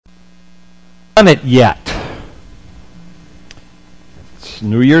done it yet. It's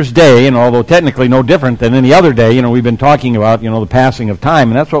New Year's Day, and although technically no different than any other day, we've been talking about, the passing of time,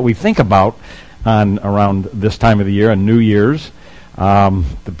 and that's what we think about around this time of the year, on New Year's.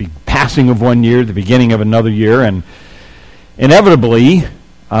 The passing of one year, the beginning of another year, and inevitably,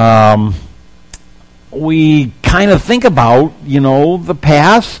 we kind of think about, the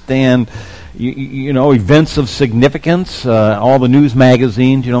past and, events of significance. All the news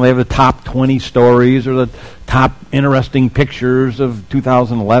magazines, they have the top 20 stories or the top interesting pictures of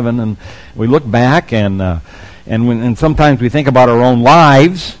 2011, and we look back and sometimes we think about our own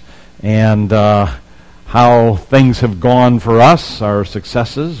lives and how things have gone for us, our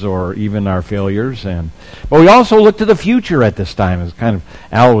successes or even our failures, but we also look to the future at this time, as kind of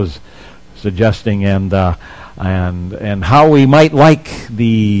Al was suggesting, and how we might like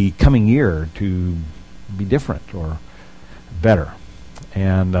the coming year to be different or better,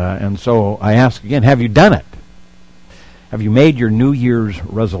 and so I ask again: have you done it? Have you made your New Year's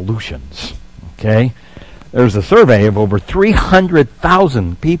resolutions? Okay. There's a survey of over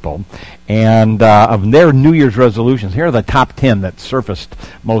 300,000 people, and of their New Year's resolutions. Here are the top 10 that surfaced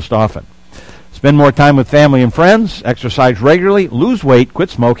most often. Spend more time with family and friends, exercise regularly, lose weight, quit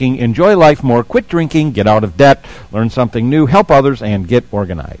smoking, enjoy life more, quit drinking, get out of debt, learn something new, help others, and get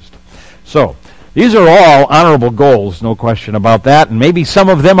organized. So, these are all honorable goals, no question about that, and maybe some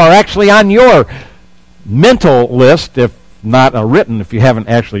of them are actually on your mental list, if not written, if you haven't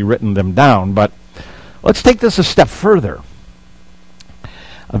actually written them down, but let's take this a step further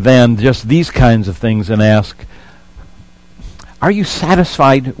than just these kinds of things and ask, are you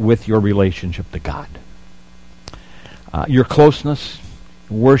satisfied with your relationship to God? Your closeness,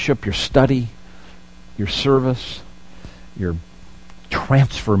 worship, your study, your service, your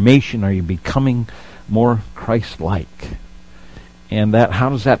transformation, are you becoming more Christ-like? And how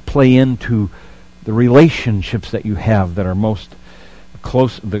does that play into the relationships that you have that are most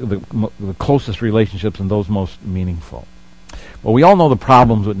close, the closest relationships and those most meaningful? Well, we all know the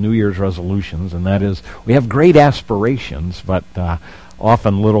problems with New Year's resolutions, and that is we have great aspirations, but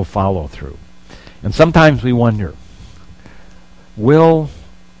often little follow-through. And sometimes we wonder, will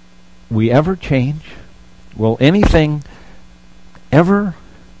we ever change? Will anything ever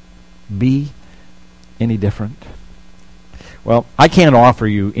be any different? Well, I can't offer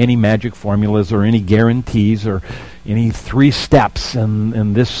you any magic formulas or any guarantees or any 3 steps,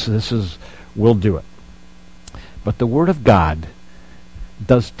 and this will do it. But the Word of God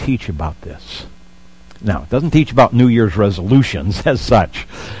does teach about this. Now, it doesn't teach about New Year's resolutions as such,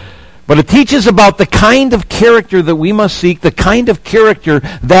 but it teaches about the kind of character that we must seek, the kind of character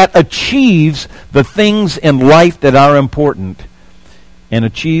that achieves the things in life that are important and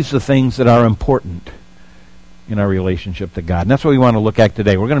achieves the things that are important in our relationship to God. And that's what we want to look at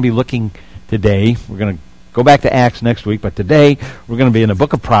today. We're going to be looking today, we're going to go back to Acts next week, but today we're going to be in the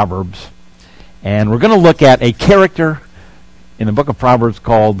book of Proverbs, and we're going to look at a character in the book of Proverbs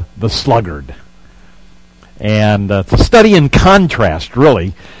called the sluggard. And it's a study in contrast,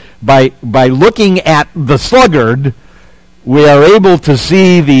 really. By looking at the sluggard, we are able to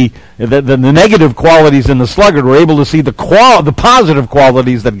see the negative qualities in the sluggard. We're able to see the positive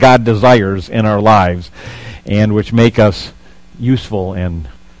qualities that God desires in our lives, and which make us useful and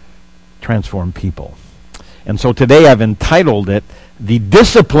transform people. And so today I've entitled it, The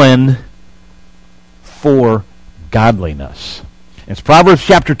Discipline for Godliness. It's Proverbs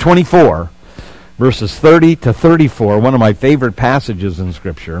chapter 24, verses 30 to 34, one of my favorite passages in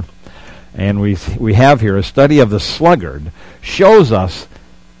Scripture. And we have here a study of the sluggard, shows us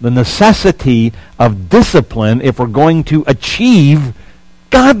the necessity of discipline if we're going to achieve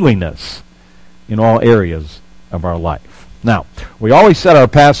godliness in all areas of our life. Now, we always set our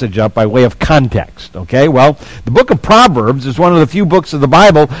passage up by way of context, okay? Well, the book of Proverbs is one of the few books of the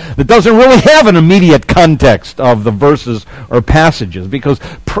Bible that doesn't really have an immediate context of the verses or passages, because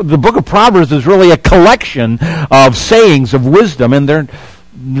the book of Proverbs is really a collection of sayings of wisdom, and they're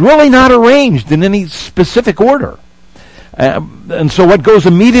really not arranged in any specific order. And so what goes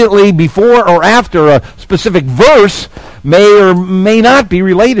immediately before or after a specific verse may or may not be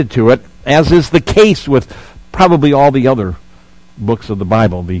related to it, as is the case with probably all the other books of the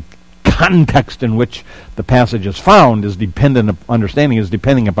Bible. The context in which the passage is found is understanding is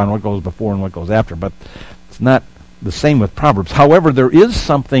depending upon what goes before and what goes after, but it's not the same with Proverbs. However, there is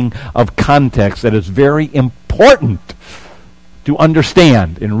something of context that is very important to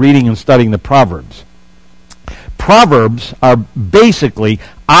understand in reading and studying the Proverbs. Proverbs are basically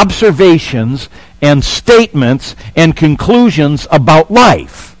observations and statements and conclusions about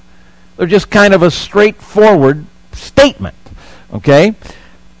life. They're just kind of a straightforward statement, okay?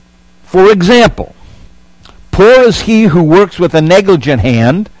 For example, poor is he who works with a negligent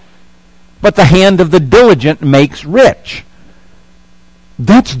hand, but the hand of the diligent makes rich.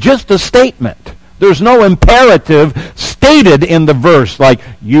 That's just a statement. There's no imperative stated in the verse like,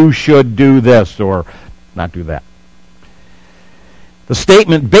 you should do this or not do that. The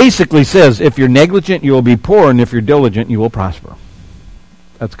statement basically says, if you're negligent, you will be poor, and if you're diligent, you will prosper.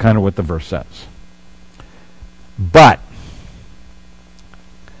 That's kind of what the verse says. But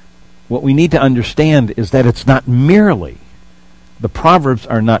what we need to understand is that it's not merely, the Proverbs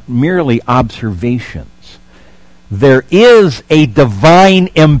are not merely observations. There is a divine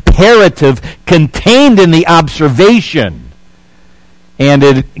imperative contained in the observation.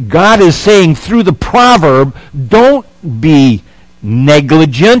 And God is saying through the proverb, don't be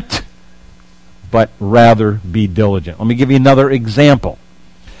negligent, but rather be diligent. Let me give you another example.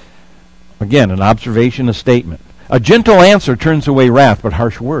 Again, an observation, a statement. A gentle answer turns away wrath, but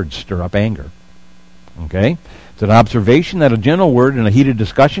harsh words stir up anger. Okay? It's an observation that a gentle word in a heated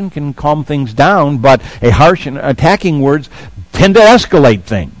discussion can calm things down, but a harsh and attacking words tend to escalate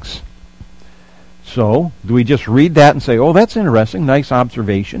things. So, do we just read that and say, oh, that's interesting, nice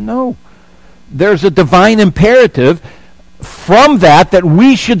observation? No. There's a divine imperative from that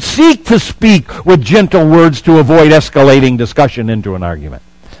we should seek to speak with gentle words to avoid escalating discussion into an argument.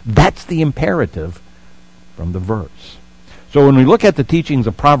 That's the imperative from the verse. So when we look at the teachings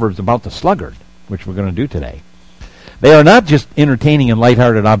of Proverbs about the sluggard, which we're going to do today, they are not just entertaining and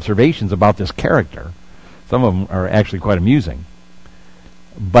lighthearted observations about this character. Some of them are actually quite amusing.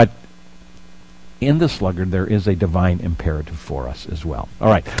 But in the sluggard, there is a divine imperative for us as well. All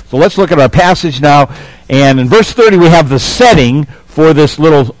right, so let's look at our passage now. And in verse 30, we have the setting for this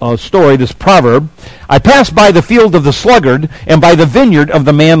little story, this proverb. I passed by the field of the sluggard and by the vineyard of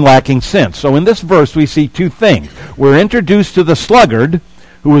the man lacking sense. So in this verse, we see two things. We're introduced to the sluggard,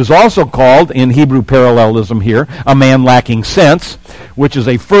 who is also called, in Hebrew parallelism here, a man lacking sense, which is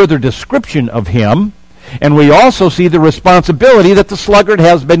a further description of him. And we also see the responsibility that the sluggard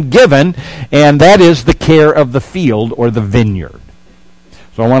has been given, and that is the care of the field or the vineyard.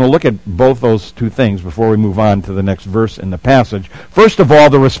 So I want to look at both those two things before we move on to the next verse in the passage. First of all,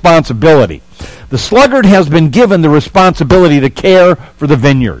 the responsibility. The sluggard has been given the responsibility to care for the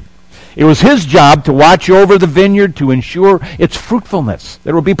vineyard. It was his job to watch over the vineyard to ensure its fruitfulness,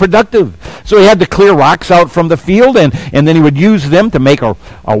 that it would be productive. So he had to clear rocks out from the field, and then he would use them to make a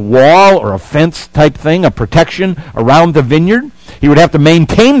wall or a fence type thing, a protection around the vineyard. He would have to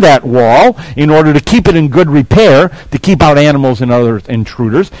maintain that wall in order to keep it in good repair, to keep out animals and other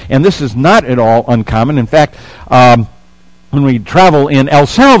intruders. And this is not at all uncommon. In fact, when we travel in El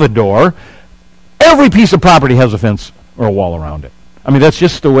Salvador, every piece of property has a fence or a wall around it. I mean, that's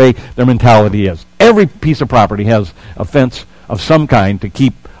just the way their mentality is. Every piece of property has a fence of some kind to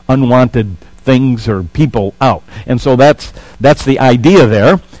keep unwanted things or people out. And so that's the idea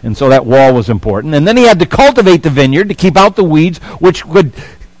there. And so that wall was important. And then he had to cultivate the vineyard to keep out the weeds, which would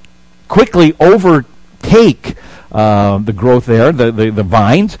quickly overtake the growth there, the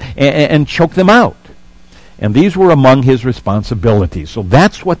vines, and choke them out. And these were among his responsibilities. So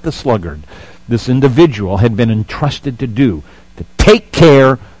that's what the sluggard, this individual, had been entrusted to do, to take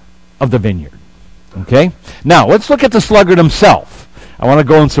care of the vineyard. Okay? Now, let's look at the sluggard himself. I want to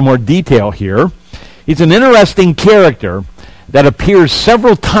go in some more detail here. He's an interesting character that appears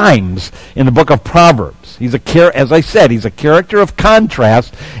several times in the book of Proverbs. As I said, he's a character of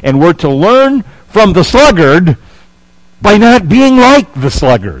contrast, and we're to learn from the sluggard by not being like the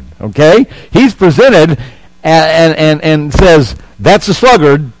sluggard. Okay? He's presented and says, that's the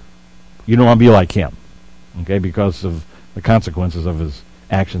sluggard. You don't want to be like him. Okay? Because of the consequences of his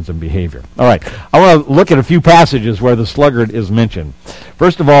actions and behavior. All right, I want to look at a few passages where the sluggard is mentioned.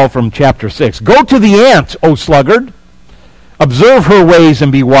 First of all, from chapter 6. Go to the ant, O sluggard. Observe her ways and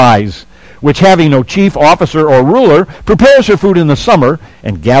be wise, which having no chief, officer, or ruler, prepares her food in the summer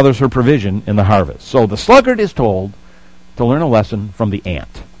and gathers her provision in the harvest. So the sluggard is told to learn a lesson from the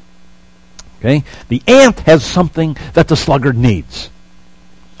ant. Okay? The ant has something that the sluggard needs.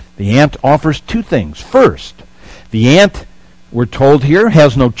 The ant offers two things. First, the ant, we're told here,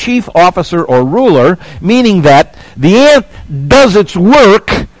 has no chief, officer, or ruler, meaning that the ant does its work.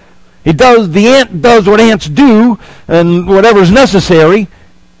 The ant does what ants do and whatever's necessary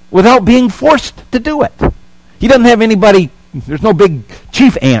without being forced to do it. He doesn't have anybody, there's no big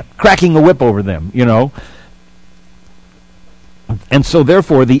chief ant cracking a whip over them, you know. And so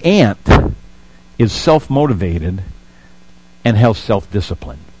therefore the ant is self-motivated and has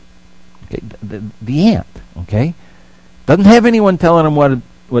self-discipline. Okay? The ant, okay, doesn't have anyone telling them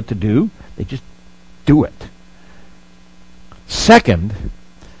what to do. They just do it. Second,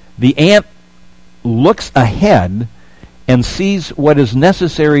 The ant looks ahead and sees what is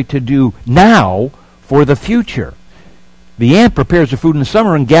necessary to do now for the future. The ant prepares her food in the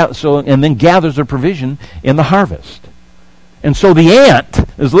summer and then gathers her provision in the harvest. And so the ant,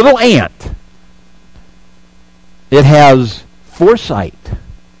 this little ant, it has foresight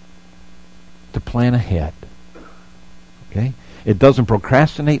to plan ahead. Okay? It doesn't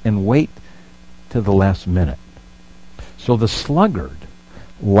procrastinate and wait to the last minute. So the sluggard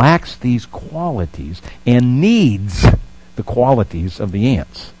lacks these qualities and needs the qualities of the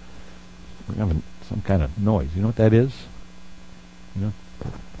ants. We're having some kind of noise. You know what that is? You know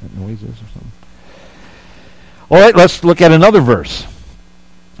what that noise is or something? All right, let's look at another verse.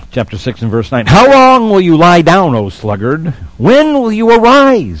 Chapter 6 and verse 9. How long will you lie down, O sluggard? When will you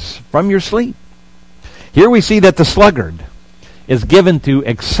arise from your sleep? Here we see that the sluggard is given to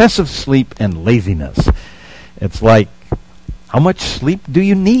excessive sleep and laziness. It's like, how much sleep do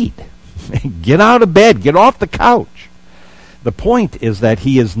you need? Get out of bed. Get off the couch. The point is that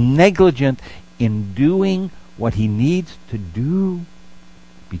he is negligent in doing what he needs to do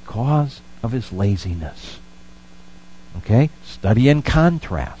because of his laziness. Okay? Study in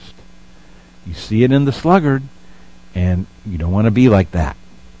contrast. You see it in the sluggard, and you don't want to be like that.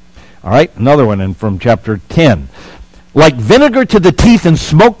 All right, another one and from chapter 10. Like vinegar to the teeth and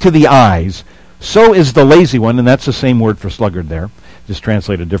smoke to the eyes, so is the lazy one, and that's the same word for sluggard there, just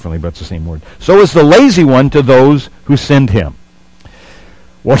translated differently, but it's the same word. So is the lazy one to those who send him.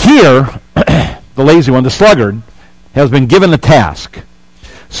 Well, here, the lazy one, the sluggard, has been given a task.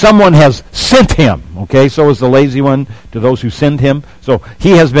 Someone has sent him, okay? So is the lazy one to those who send him. So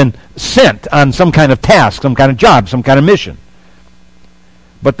he has been sent on some kind of task, some kind of job, some kind of mission.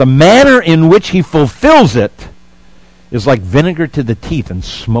 But the manner in which he fulfills it is like vinegar to the teeth and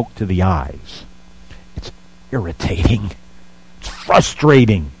smoke to the eyes. It's irritating. It's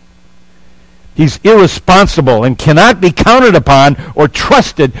frustrating. He's irresponsible and cannot be counted upon or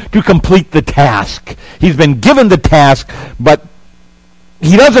trusted to complete the task. He's been given the task, but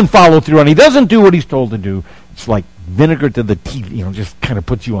he doesn't follow through and he doesn't do what he's told to do. It's like vinegar to the teeth, just kind of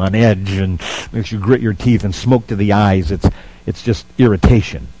puts you on edge and makes you grit your teeth, and smoke to the eyes. It's just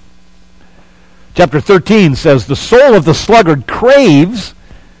irritation. Chapter 13 says, the soul of the sluggard craves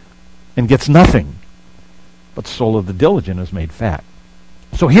and gets nothing, but the soul of the diligent is made fat.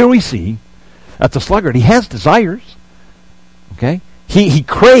 So here we see that the sluggard, he has desires. Okay? He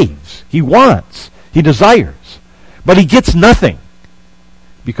craves, he wants, he desires, but he gets nothing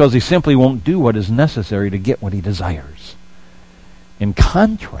because he simply won't do what is necessary to get what he desires. In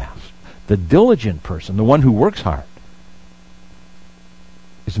contrast, the diligent person, the one who works hard,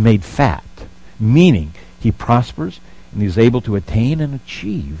 is made fat, meaning he prospers and he's able to attain and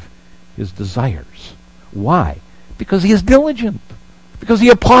achieve his desires. Why? Because he is diligent, because he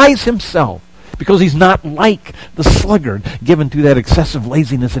applies himself, because he's not like the sluggard given to that excessive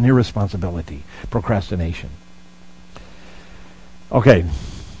laziness and irresponsibility, procrastination. Okay,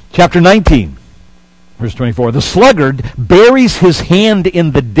 chapter 19, verse 24. The sluggard buries his hand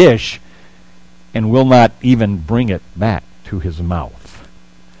in the dish and will not even bring it back to his mouth.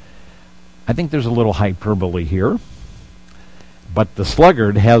 I think there's a little hyperbole here, but the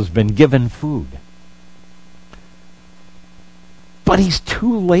sluggard has been given food, but he's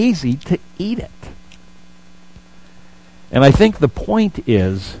too lazy to eat it. And I think the point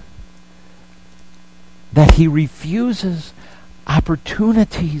is that he refuses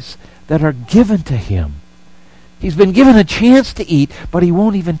opportunities that are given to him. He's been given a chance to eat, but he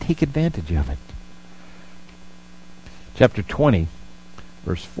won't even take advantage of it. Chapter 20,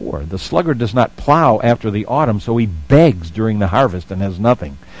 verse 4. The sluggard does not plow after the autumn, so he begs during the harvest and has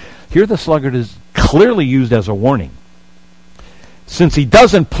nothing. Here the sluggard is clearly used as a warning. Since he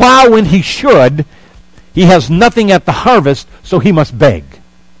doesn't plow when he should, he has nothing at the harvest, so he must beg.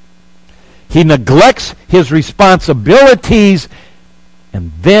 He neglects his responsibilities,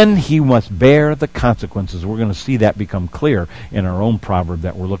 and then he must bear the consequences. We're going to see that become clear in our own proverb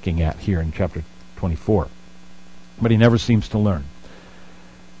that we're looking at here in chapter 24. But he never seems to learn.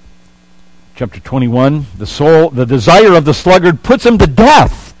 Chapter 21, the desire of the sluggard puts him to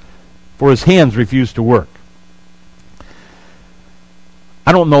death, for his hands refuse to work.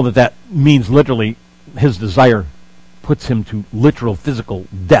 I don't know that means literally his desire puts him to literal physical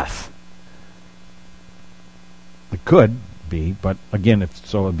death. It could be, but again,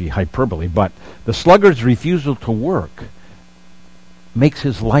 it would be hyperbole. But the sluggard's refusal to work makes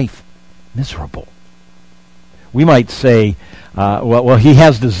his life miserable. We might say, well, he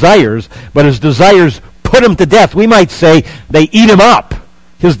has desires, but his desires put him to death. We might say they eat him up.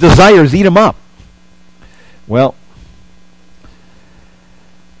 His desires eat him up. Well,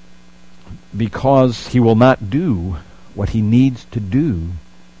 because he will not do what he needs to do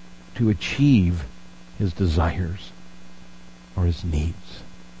to achieve his desires or his needs.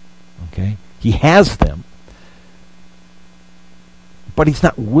 Okay? He has them, but he's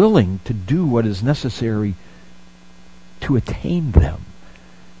not willing to do what is necessary to attain them.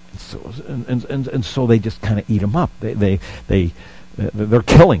 And so they just kind of eat him up. They're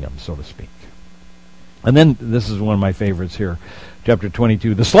killing him, so to speak. And then this is one of my favorites here, chapter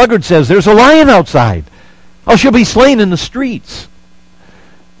 22. The sluggard says, "There's a lion outside. I shall be slain in the streets."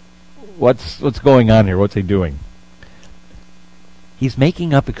 What's going on here? What's he doing? He's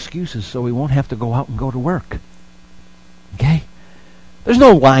making up excuses so he won't have to go out and go to work. Okay? There's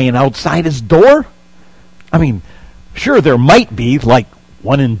no lion outside his door. I mean, sure, there might be like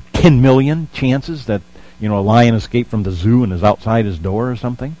 1 in 10 million chances that, a lion escaped from the zoo and is outside his door or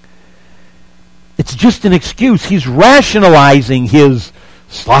something. It's just an excuse. He's rationalizing his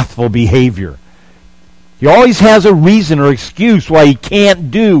slothful behavior. He always has a reason or excuse why he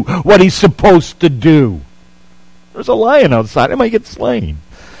can't do what he's supposed to do. There's a lion outside. I might get slain.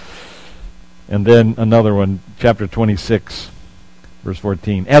 And then another one, chapter 26, verse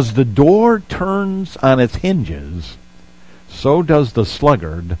 14. As the door turns on its hinges, so does the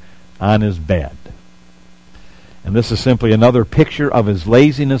sluggard on his bed. And this is simply another picture of his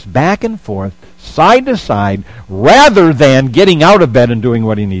laziness back and forth, side to side, rather than getting out of bed and doing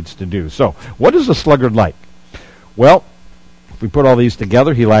what he needs to do. So, what is a sluggard like? Well, if we put all these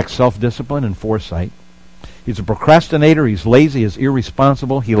together, he lacks self-discipline and foresight. He's a procrastinator. He's lazy. He's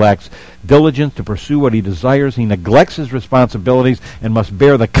irresponsible. He lacks diligence to pursue what he desires. He neglects his responsibilities and must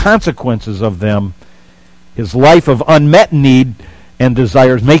bear the consequences of them. His life of unmet need and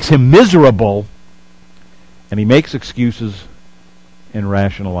desires makes him miserable, and he makes excuses and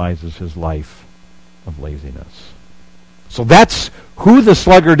rationalizes his life of laziness. So that's who the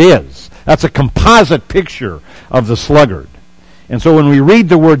sluggard is. That's a composite picture of the sluggard. And so when we read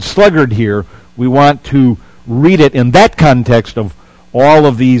the word sluggard here, we want to read it in that context of all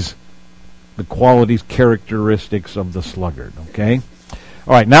of these, the qualities, characteristics of the sluggard. Okay?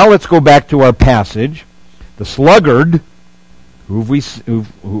 All right, now let's go back to our passage. The sluggard,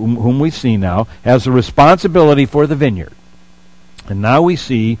 whom we see now, has the responsibility for the vineyard. And now we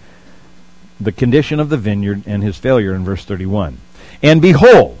see the condition of the vineyard and his failure in verse 31. And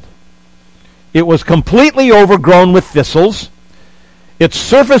behold, it was completely overgrown with thistles, its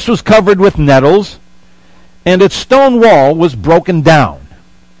surface was covered with nettles, and its stone wall was broken down.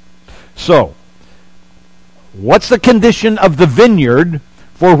 So, what's the condition of the vineyard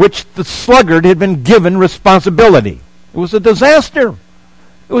for which the sluggard had been given responsibility? It was a disaster.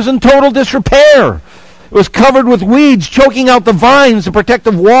 It was in total disrepair. It was covered with weeds, choking out the vines. The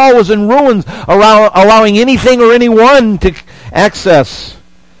protective wall was in ruins, allowing anything or anyone to access.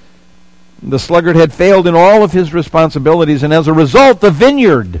 The sluggard had failed in all of his responsibilities, and as a result, the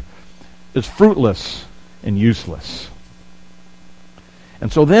vineyard is fruitless and useless.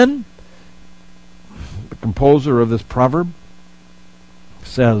 And so then, the composer of this proverb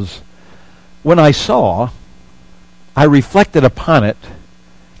says, "When I saw, I reflected upon it,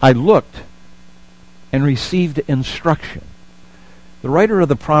 I looked, and received instruction." The writer of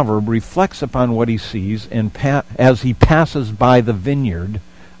the proverb reflects upon what he sees as he passes by the vineyard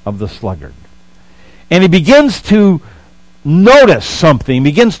of the sluggard. And he begins to notice something,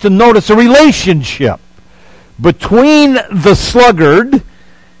 begins to notice a relationship between the sluggard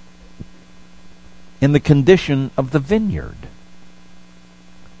and the condition of the vineyard.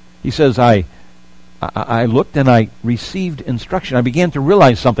 He says, I looked and I received instruction. I began to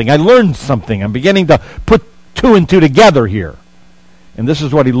realize something. I learned something. I'm beginning to put two and two together here. And this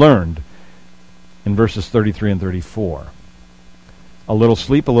is what he learned in verses 33 and 34. A little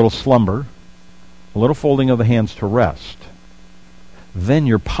sleep, a little slumber, a little folding of the hands to rest. Then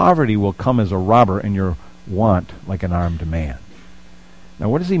your poverty will come as a robber and your want like an armed man. Now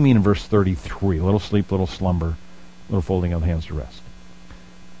what does he mean in verse 33? Little sleep, little slumber, little folding of the hands to rest.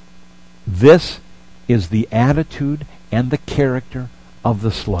 This is the attitude and the character of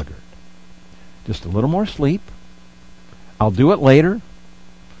the sluggard. Just a little more sleep. I'll do it later.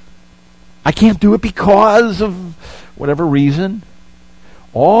 I can't do it because of whatever reason.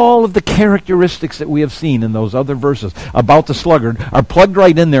 All of the characteristics that we have seen in those other verses about the sluggard are plugged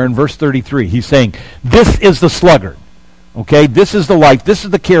right in there in verse 33. He's saying, this is the sluggard. Okay, this is the life, this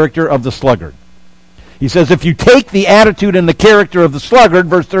is the character of the sluggard. He says, if you take the attitude and the character of the sluggard,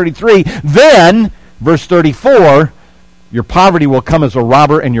 verse 33, then, verse 34, your poverty will come as a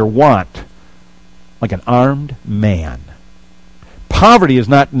robber and your want like an armed man. Poverty is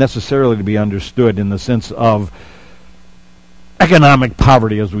not necessarily to be understood in the sense of economic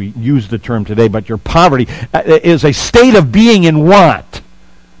poverty, as we use the term today, but your poverty is a state of being in want.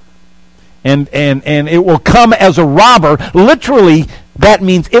 And it will come as a robber. Literally, that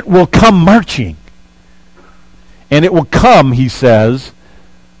means it will come marching. And it will come, he says,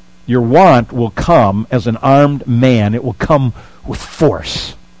 your want will come as an armed man. It will come with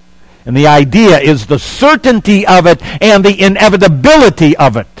force. And the idea is the certainty of it and the inevitability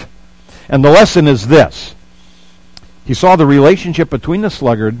of it. And the lesson is this. He saw the relationship between the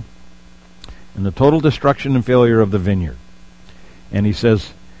sluggard and the total destruction and failure of the vineyard. And he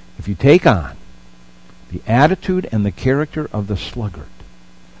says, if you take on the attitude and the character of the sluggard,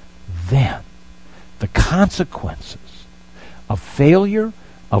 then the consequences of failure,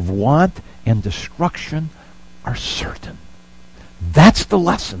 of want, and destruction are certain. That's the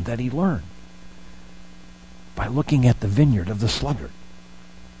lesson that he learned by looking at the vineyard of the sluggard.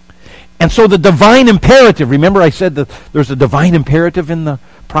 And so the divine imperative, remember I said that there's a divine imperative in the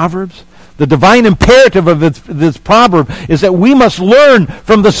Proverbs? The divine imperative of this proverb is that we must learn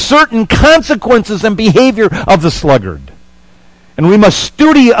from the certain consequences and behavior of the sluggard. And we must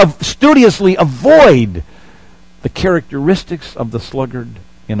studiously avoid the characteristics of the sluggard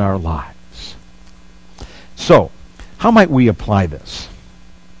in our lives. So, how might we apply this?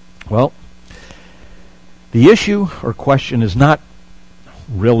 Well, the issue or question is not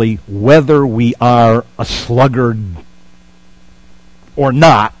really whether we are a sluggard or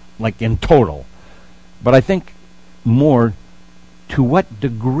not, like in total, but I think more to what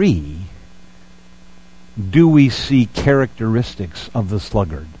degree do we see characteristics of the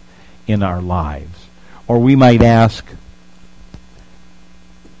sluggard in our lives? Or we might ask,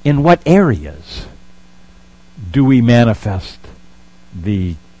 in what areas do we manifest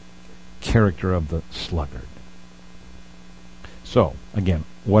the character of the sluggard? So, again,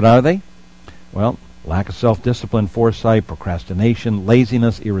 what are they? Well, lack of self-discipline, foresight, procrastination,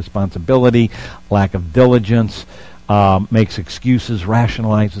 laziness, irresponsibility, lack of diligence, makes excuses,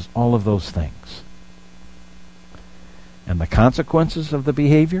 rationalizes, all of those things. And the consequences of the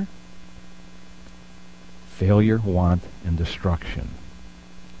behavior? Failure, want, and destruction.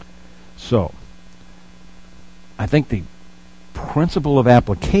 So, I think the principle of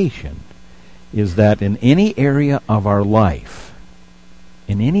application is that in any area of our life,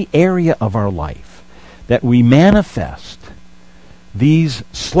 that we manifest these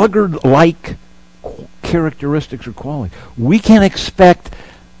sluggard-like characteristics or qualities, we can expect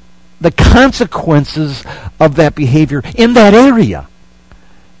the consequences of that behavior in that area.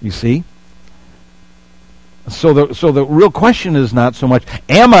 You see? So the real question is not so much,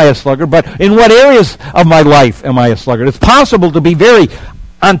 am I a sluggard, but in what areas of my life am I a sluggard? It's possible to be very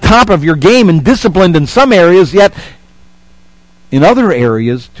on top of your game and disciplined in some areas, yet in other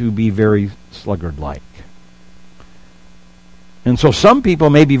areas to be very sluggard-like. And so some people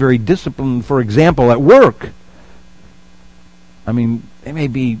may be very disciplined, for example, at work. I mean, they may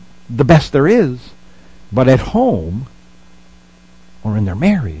be the best there is, but at home or in their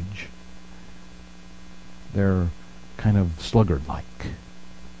marriage, they're kind of sluggard-like.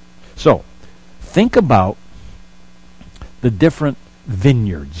 So, think about the different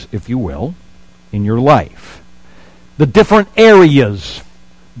vineyards, if you will, in your life. The different areas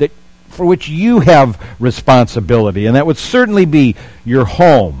that for which you have responsibility. And that would certainly be your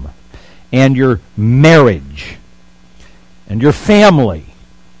home and your marriage and your family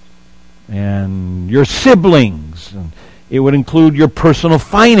and your siblings. And it would include your personal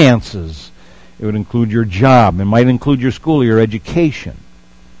finances. It would include your job. It might include your school, your education.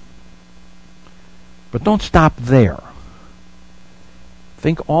 But don't stop there.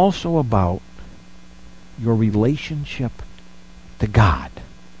 Think also about your relationship to God.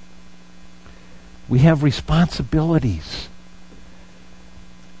 We have responsibilities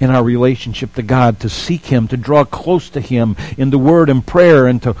in our relationship to God to seek Him, to draw close to Him in the Word and prayer,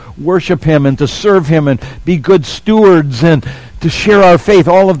 and to worship Him and to serve Him and be good stewards and to share our faith,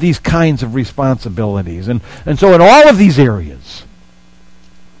 all of these kinds of responsibilities. And so in all of these areas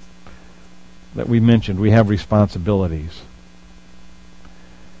that we mentioned, we have responsibilities.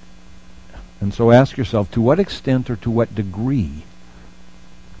 And so ask yourself, to what extent or to what degree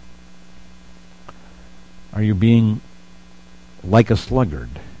are you being like a sluggard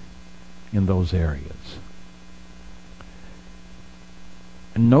in those areas?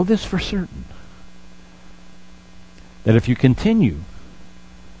 And know this for certain, that if you continue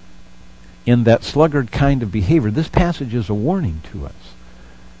in that sluggard kind of behavior, this passage is a warning to us.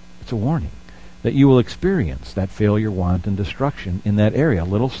 It's a warning that you will experience that failure, want, and destruction in that area. A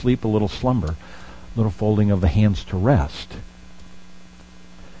little sleep, a little slumber, a little folding of the hands to rest.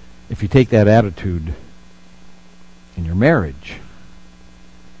 If you take that attitude in your marriage,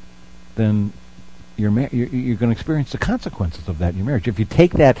 then you're going to experience the consequences of that in your marriage. If you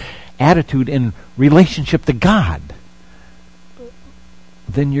take that attitude in relationship to God,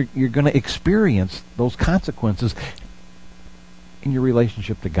 then you're going to experience those consequences in your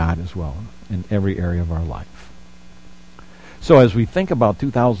relationship to God as well, in every area of our life. So as we think about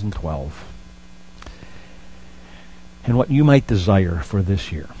 2012 and what you might desire for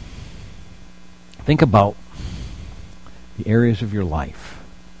this year, think about the areas of your life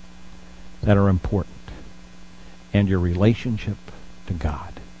that are important and your relationship to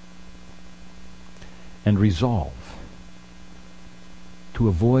God. And resolve to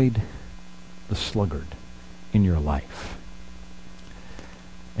avoid the sluggard in your life.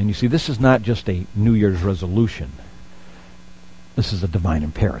 And you see, this is not just a New Year's resolution. This is a divine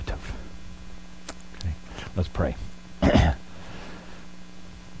imperative. Okay, let's pray.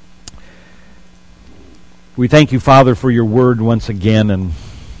 We thank you, Father, for your word once again. And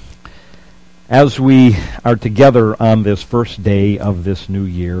as we are together on this first day of this new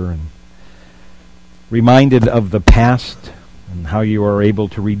year and reminded of the past and how you are able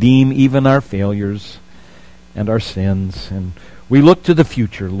to redeem even our failures and our sins, and we look to the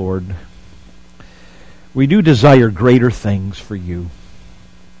future, Lord, we do desire greater things for you.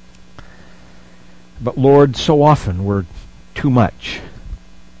 But Lord, so often we're too much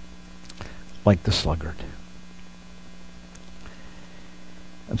like the sluggard.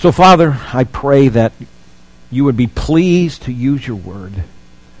 And so, Father, I pray that you would be pleased to use your word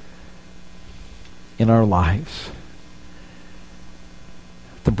in our lives,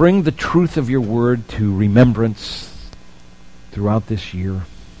 to bring the truth of your word to remembrance throughout this year,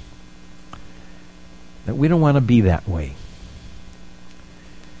 that we don't want to be that way.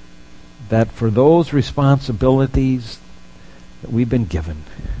 That for those responsibilities that we've been given,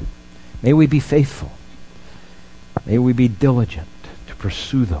 may we be faithful. May we be diligent to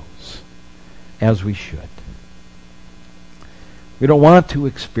pursue those as we should. We don't want to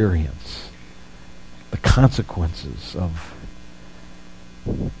experience the consequences of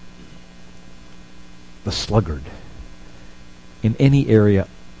the sluggard in any area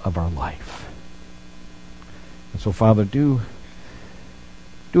of our life. And so, Father, do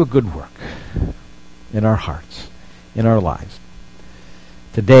a good work in our hearts, in our lives,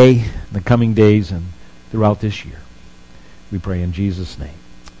 today, in the coming days, and throughout this year. We pray in Jesus' name.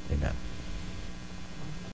 Amen.